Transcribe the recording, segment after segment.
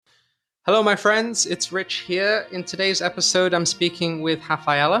Hello, my friends. It's Rich here. In today's episode, I'm speaking with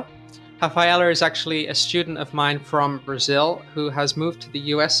Rafaela. Rafaela is actually a student of mine from Brazil who has moved to the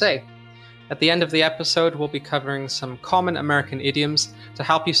USA. At the end of the episode, we'll be covering some common American idioms to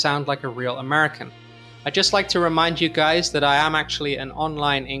help you sound like a real American. I'd just like to remind you guys that I am actually an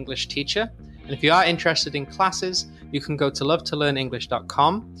online English teacher. And if you are interested in classes, you can go to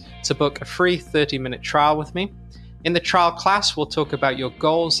lovetolearnenglish.com to book a free 30-minute trial with me. In the trial class, we'll talk about your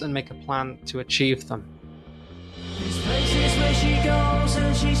goals and make a plan to achieve them. There's places where she goes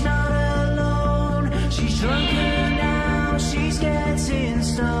and she's not alone. She's drunker now, she's getting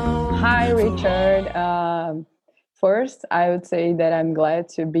stoned. Hi, Richard. First, I would say that I'm glad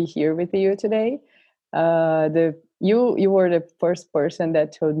to be here with you today. You were the first person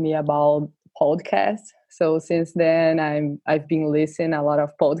that told me about podcasts. So since then, I've been listening a lot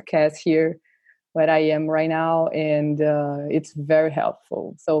of podcasts here where I am right now, and it's very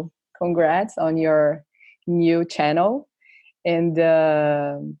helpful. So congrats on your new channel. And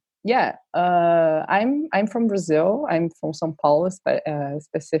I'm from Brazil. I'm from São Paulo,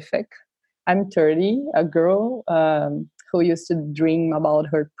 specific. I'm 30, a girl who used to dream about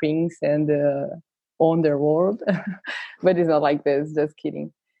her prince and own the world, but it's not like this. Just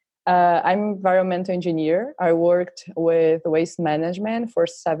kidding. I'm environmental engineer. I worked with waste management for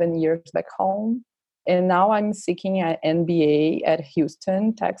 7 years back home. And now I'm seeking an MBA at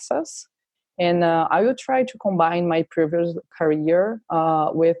Houston, Texas. And I will try to combine my previous career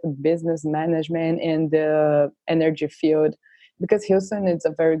with business management in the energy field, because Houston is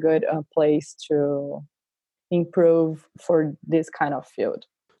a very good place to improve for this kind of field.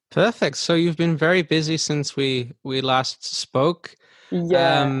 Perfect. So you've been very busy since we last spoke.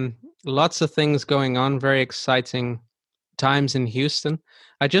 Yeah. Lots of things going on, very exciting times in Houston.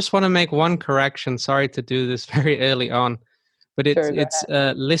 I just want to make one correction. Sorry to do this very early on, but it's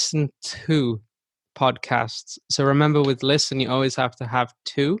listen to podcasts. So remember, with listen, you always have to have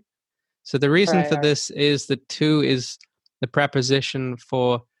to. So the reason for this is that to is the preposition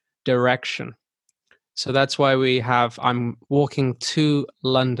for direction. So that's why we have I'm walking to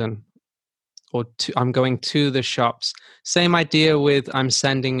London, or I'm going to the shops. Same idea with I'm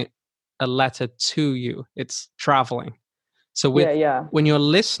sending a letter to you. It's traveling. So when you're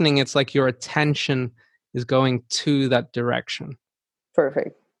listening, it's like your attention is going to that direction.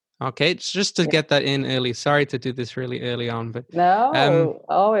 Perfect. Okay, it's just to get that in early. Sorry to do this really early on, but no,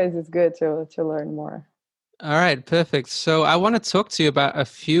 always it's good to learn more. All right, perfect. So I want to talk to you about a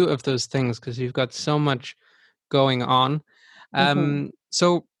few of those things because you've got so much going on.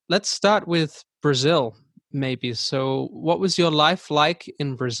 So let's start with Brazil, maybe. So what was your life like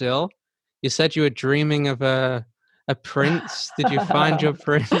in Brazil? You said you were dreaming of a prince. Did you find your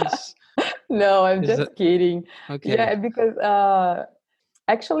prince? No, I'm just kidding. Okay. Yeah, because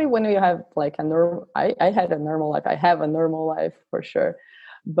actually when we have like a normal, I had a normal life. I have a normal life for sure.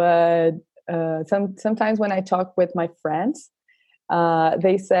 But sometimes when I talk with my friends,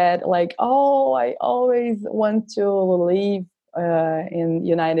 they said like, oh, I always want to live in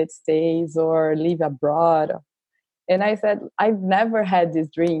United States or live abroad. And I said, I've never had this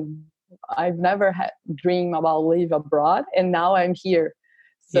dream. I've never had dream about live abroad, and now I'm here.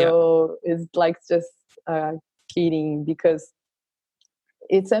 So it's like just kidding, because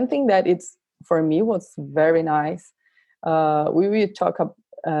it's something that it's for me was very nice. We will talk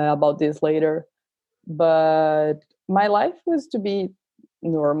about this later, but my life was to be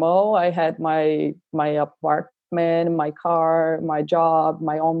normal. I had my apartment, my car, my job,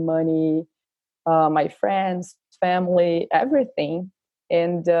 my own money, my friends, family, everything.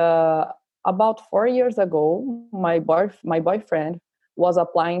 And about 4 years ago, my boyfriend was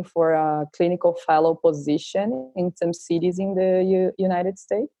applying for a clinical fellow position in some cities in the United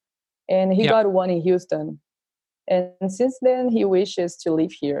States, and he got one in Houston. And since then, he wishes to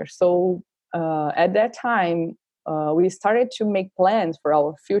live here. So at that time, we started to make plans for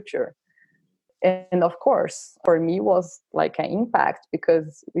our future. And of course, for me, was like an impact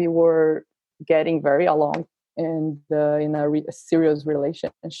because we were getting very along and in a serious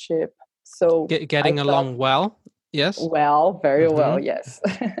relationship. So getting along well, yes. Well, very well, yes.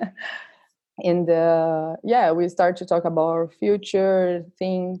 And we start to talk about our future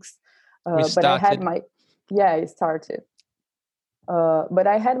things. But I had it started. But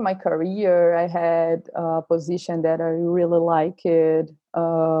I had my career. I had a position that I really liked.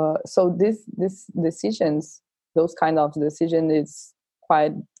 So this decisions, those kind of decision, is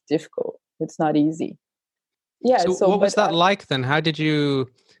quite difficult. It's not easy. Yeah. So what was that like then? How did you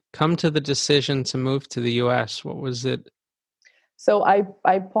come to the decision to move to the US? What was it? So I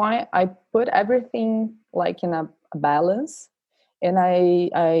put everything like in a balance, and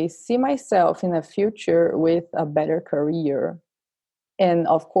I see myself in the future with a better career. And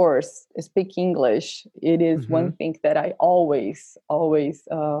of course, speak English. It is one thing that I always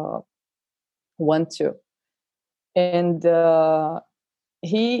want to. And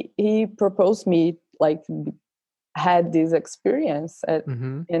he proposed me, like, had this experience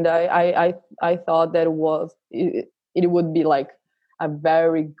and I thought that it would be like a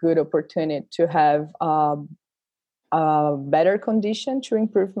very good opportunity to have a better condition to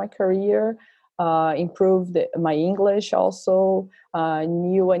improve my career, improve my English also,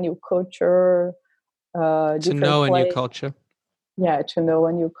 knew a new culture, To different know a new place. culture. Yeah, to know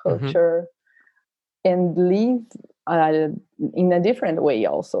a new culture and live in a different way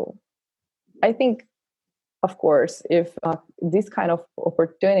also. I think, of course, if this kind of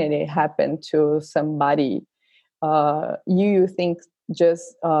opportunity happened to somebody, you think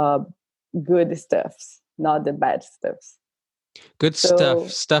just good stuffs, not the bad stuffs. Good stuff.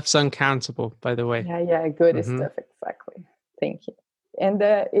 Stuff's uncountable, by the way. Yeah, good stuff, exactly. Thank you. And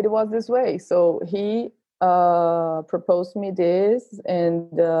it was this way. So he proposed me this, and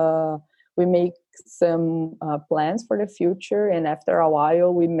we make some plans for the future. And after a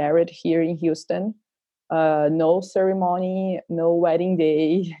while, we married here in Houston. No ceremony, no wedding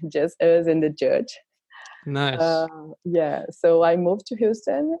day, just us and the judge. Nice. Yeah, so I moved to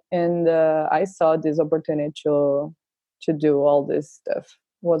Houston, and I saw this opportunity to do all this stuff.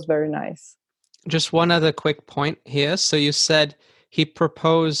 It was very nice. Just one other quick point here. So you said he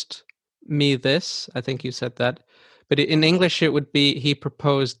proposed me this. I think you said that. But in English, it would be he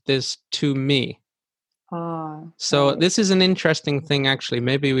proposed this to me. So Nice. this is an interesting thing, actually.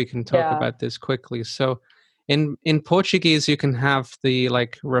 Maybe we can talk about this quickly. So in Portuguese, you can have the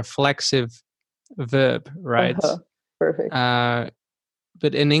like reflexive verb, right? Perfect.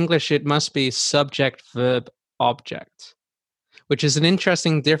 But in English, it must be subject, verb, object, which is an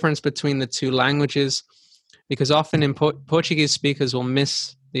interesting difference between the two languages, because often in Portuguese speakers will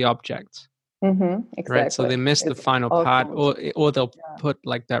miss the object. Exactly. Right, so they miss the final part, or they'll put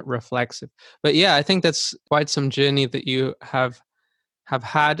like that reflexive. But yeah, I think that's quite some journey that you have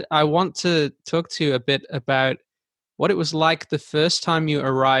had. I want to talk to you a bit about what it was like the first time you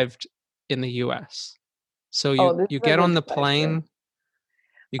arrived in the US. So you get on the plane,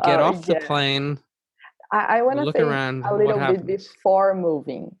 you get off the plane. I want to say around, a little bit before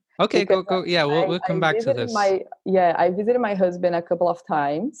moving. Okay, go. Yeah, we'll come back to this. I visited my husband a couple of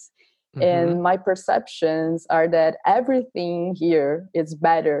times, and my perceptions are that everything here is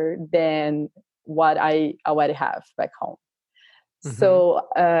better than what I already have back home. So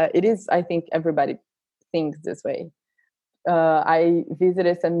it is, I think everybody thinks this way. I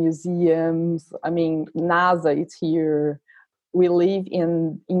visited some museums. I mean, NASA is here. We live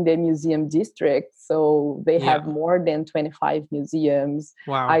in the museum district, so they have more than 25 museums.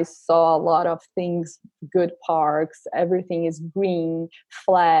 Wow. I saw a lot of things, good parks, everything is green,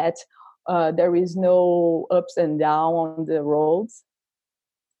 flat. There is no ups and down on the roads.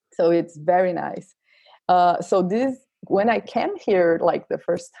 So it's very nice. So this, when I came here like the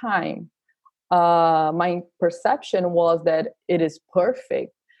first time, my perception was that it is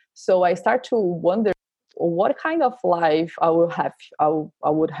perfect. So I start to wonder what kind of life I would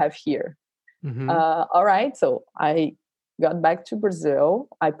have here. All right, so I got back to Brazil.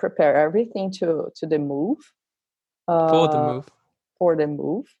 I prepared everything to the move. For the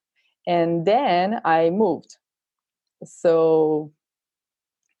move. And then I moved. So,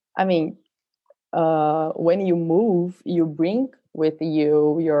 I mean, when you move, you bring with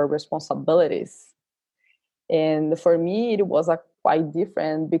you your responsibilities. And for me, it was quite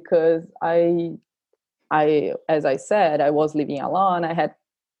different because I, as I said, I was living alone. I had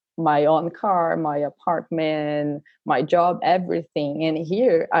my own car, my apartment, my job, everything. And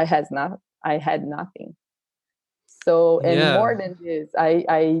here I had nothing. So, and more than this,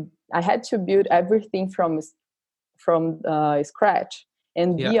 I had to build everything from scratch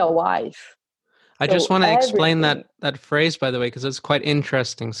and be a wife. I just want to explain that phrase, by the way, because it's quite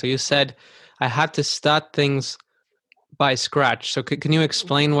interesting. So you said I had to start things by scratch. So can you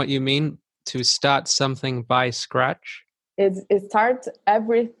explain what you mean to start something by scratch? It starts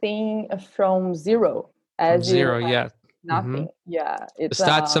everything from zero. From zero, nothing. Yeah, it's to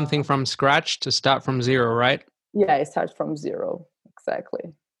start something from scratch, to start from zero, right? Yeah, it starts from zero,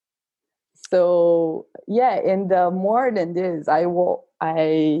 exactly. So yeah, and more than this, I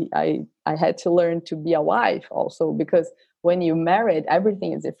had to learn to be a wife also, because when you married,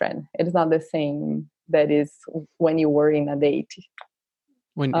 everything is different. It is not the same that is when you were in a date.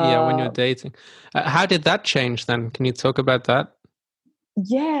 When you're dating, how did that change then? Can you talk about that?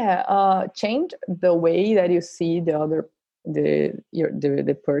 Yeah, change the way that you see the other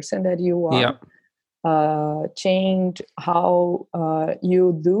the person that you Yeah. are. Change how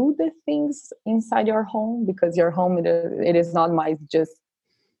you do the things inside your home, because your home, it is not my just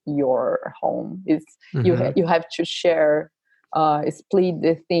your home. It's you have to share, split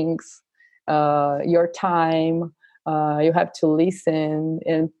the things, your time. You have to listen,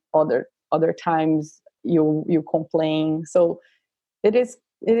 and other times you complain. So it is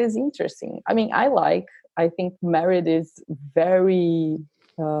interesting. I mean, I think married is very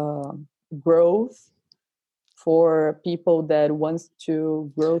uh, growth for people that wants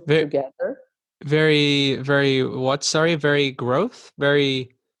to grow together. Very, very what? Sorry, very growth.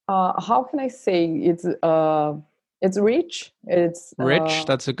 Very. How can I say? It's rich. It's Rich.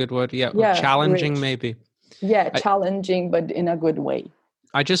 That's a good word. Yeah. yeah, Challenging, rich. maybe. Yeah, challenging, but in a good way.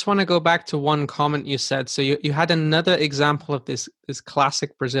 I just want to go back to one comment you said. So you had another example of this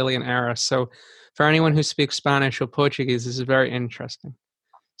classic Brazilian era. So for anyone who speaks Spanish or Portuguese, this is very interesting.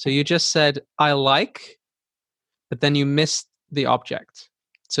 So you just said I like, but then you missed the object.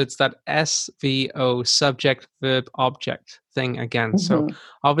 So it's that SVO, subject verb object thing again. So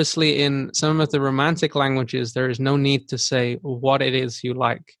obviously in some of the romantic languages there is no need to say what it is you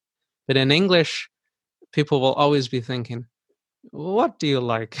like. But in English, people will always be thinking, what do you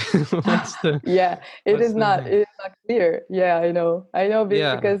like? What's the yeah, it what's is the not thing? it is not clear. Yeah, I know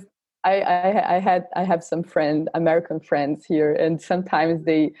Yeah. because I have some American friends here, and sometimes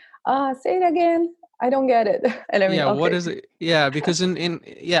they say it again, I don't get it. And I mean, Yeah, what okay. is it? Yeah, because in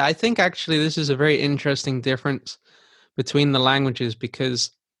yeah, I think actually this is a very interesting difference between the languages, because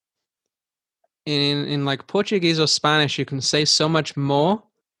in like Portuguese or Spanish you can say so much more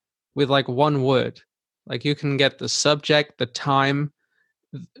with like one word. Like you can get the subject, the time,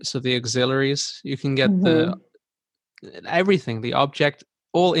 so the auxiliaries, you can get the everything, the object,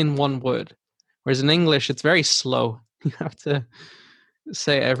 all in one word. Whereas in English it's very slow. You have to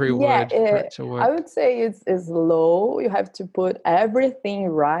say every Yeah, word for it to I work. would say it's low. You have to put everything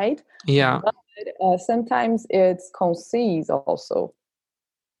right, Yeah. but sometimes it's concise also.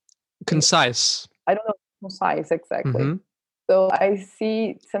 Concise. I don't know, concise exactly. Mm-hmm. So I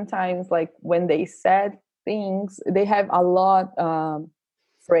see sometimes like when they said things, they have a lot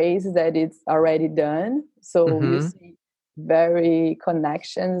phrase that it's already done. So you Mm-hmm. see very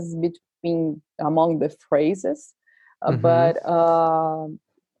connections between among the phrases, Mm-hmm. but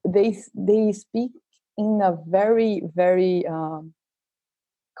they speak in a very very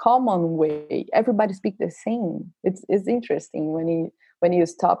common way. Everybody speak the same. It's interesting when you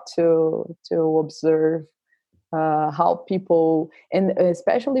stop to observe how people, and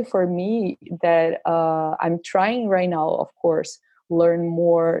especially for me that I'm trying right now, of course, learn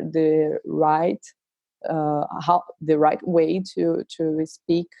more how the right way to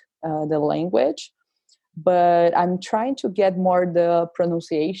speak the language, but I'm trying to get more the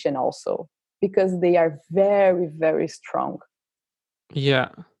pronunciation also, because they are very very strong. Yeah.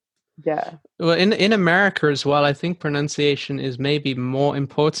 Yeah. Well, in America as well, I think pronunciation is maybe more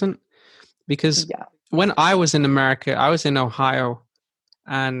important, because Yeah. when I was in America, I was in Ohio,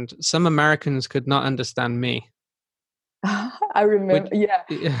 and some Americans could not understand me. I remember. Which Yeah.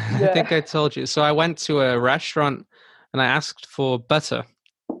 I think Yeah. I told you. So I went to a restaurant and I asked for butter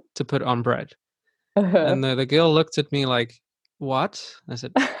to put on bread. And the girl looked at me like, "What?" I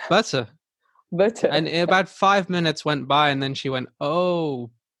said, "Butter." But And about 5 minutes went by, and then she went, "Oh,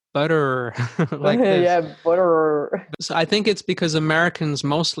 butter," like this. yeah, butter. So I think it's because Americans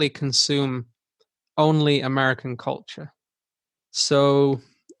mostly consume only American culture. So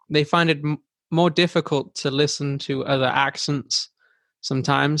they find it more difficult to listen to other accents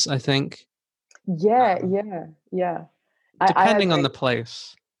sometimes, I think, Yeah, yeah, yeah. I depending on agree. the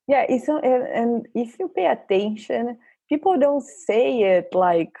place. Yeah, and if you pay attention, people don't say it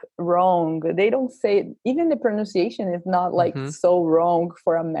like wrong. They don't say it, even the pronunciation is not like Hmm. so wrong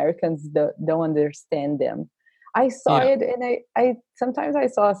for Americans that don't understand them. I saw Yeah. it, and I sometimes I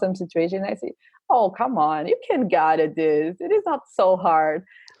saw some situation. I say, "Oh, come on, you can get it. This it is not so hard."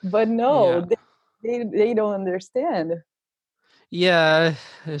 But no, Yeah. they don't understand. Yeah,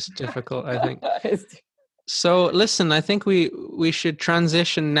 it's difficult, I think. It's- So listen, I think we should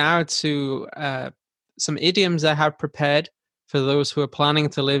transition now to some idioms I have prepared for those who are planning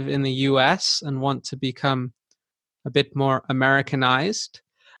to live in the US and want to become a bit more Americanized.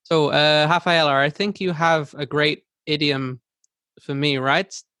 So, Rafaela, I think you have a great idiom for me,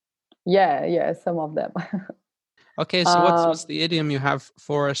 right? yeah, yeah, some of them. Okay, so um, what's the idiom you have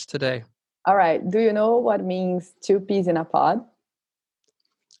for us today? all right. Do you know what means two peas in a pod?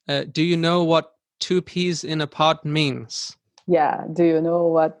 Do you know what two peas in a pod means? Yeah. Do you know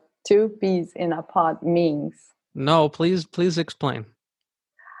what two peas in a pod means? No, please explain.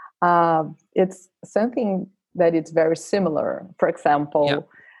 It's something that it's very similar. For Yeah. example,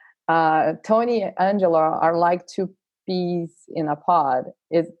 Tony and Angela are like two peas in a pod.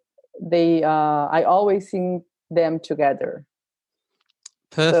 I always see them together.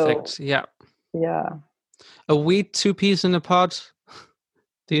 Perfect. So Yeah. yeah. Are we two peas in a pod?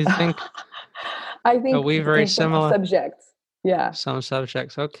 Do you think? I Are think we very in some similar? subjects. Yeah. Some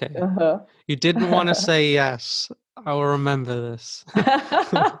subjects. Okay. Uh-huh. You didn't want to say yes. I will remember this.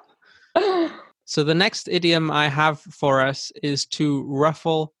 So the next idiom I have for us is to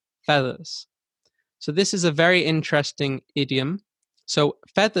ruffle feathers. So this is a very interesting idiom. So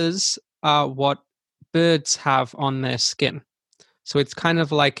feathers are what birds have on their skin. So it's kind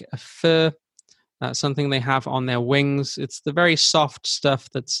of like a fur, something they have on their wings. It's the very soft stuff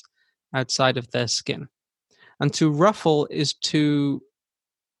that's outside of their skin. And to ruffle is to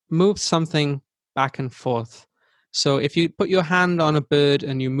move something back and forth. So if you put your hand on a bird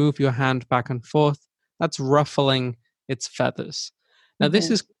and you move your hand back and forth, that's ruffling its feathers. Now, this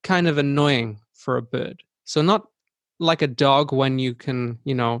Mhm. is kind of annoying for a bird. So not like a dog when you can,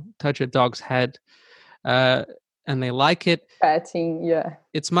 touch a dog's head and they like it. Patting, yeah.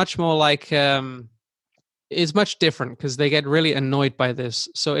 It's much more like it's much different because they get really annoyed by this.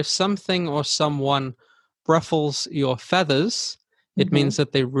 So if something or someone ruffles your feathers, it Mhm. means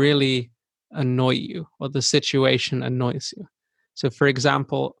that they really annoy you or the situation annoys you. So, for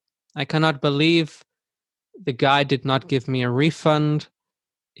example, I cannot believe the guy did not give me a refund.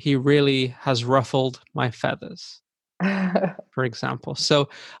 He really has ruffled my feathers, for example. So,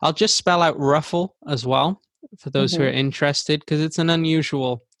 I'll just spell out ruffle as well for those who are Mhm. interested because it's an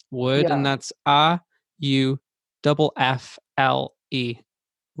unusual word, and Yeah. that's RUFFLE,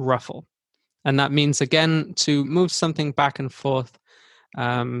 ruffle. And that means, again, to move something back and forth,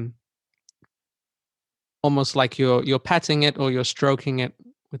 um, almost like you're petting it or you're stroking it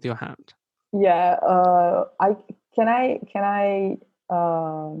with your hand. Yeah. I can I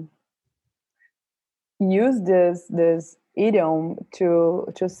use this idiom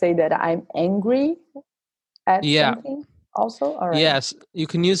to say that I'm angry at Yeah. something also? All right. Yes, you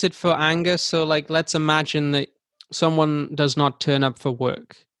can use it for anger. So, like, let's imagine that someone does not turn up for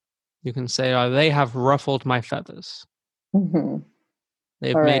work. You can say, "Oh, they have ruffled my feathers. Mhm.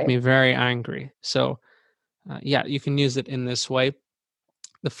 They've All made right. me very angry." So, yeah, you can use it in this way.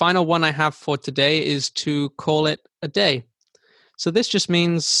 The final one I have for today is to call it a day. So this just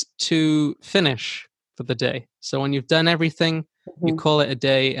means to finish for the day. So when you've done everything, you Mhm. call it a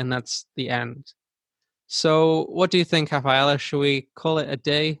day and that's the end. So what do you think, Rafaela? Should we call it a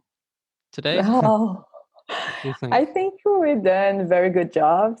day today? What Oh, do you I think? think we done a very good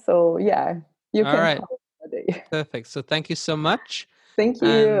job. So yeah, you All can right, call it a day. perfect. So thank you so much Thank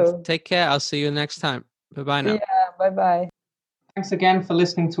and you. take care. I'll see you next time. Bye-bye See now. ya. Bye bye. Thanks again for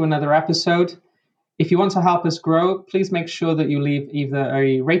listening to another episode. If you want to help us grow, please make sure that you leave either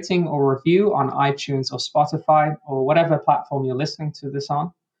a rating or review on iTunes or Spotify or whatever platform you're listening to this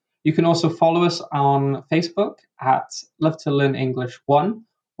on. You can also follow us on Facebook at Love to Learn English 1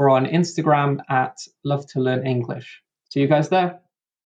 or on Instagram at Love to Learn English. See you guys there.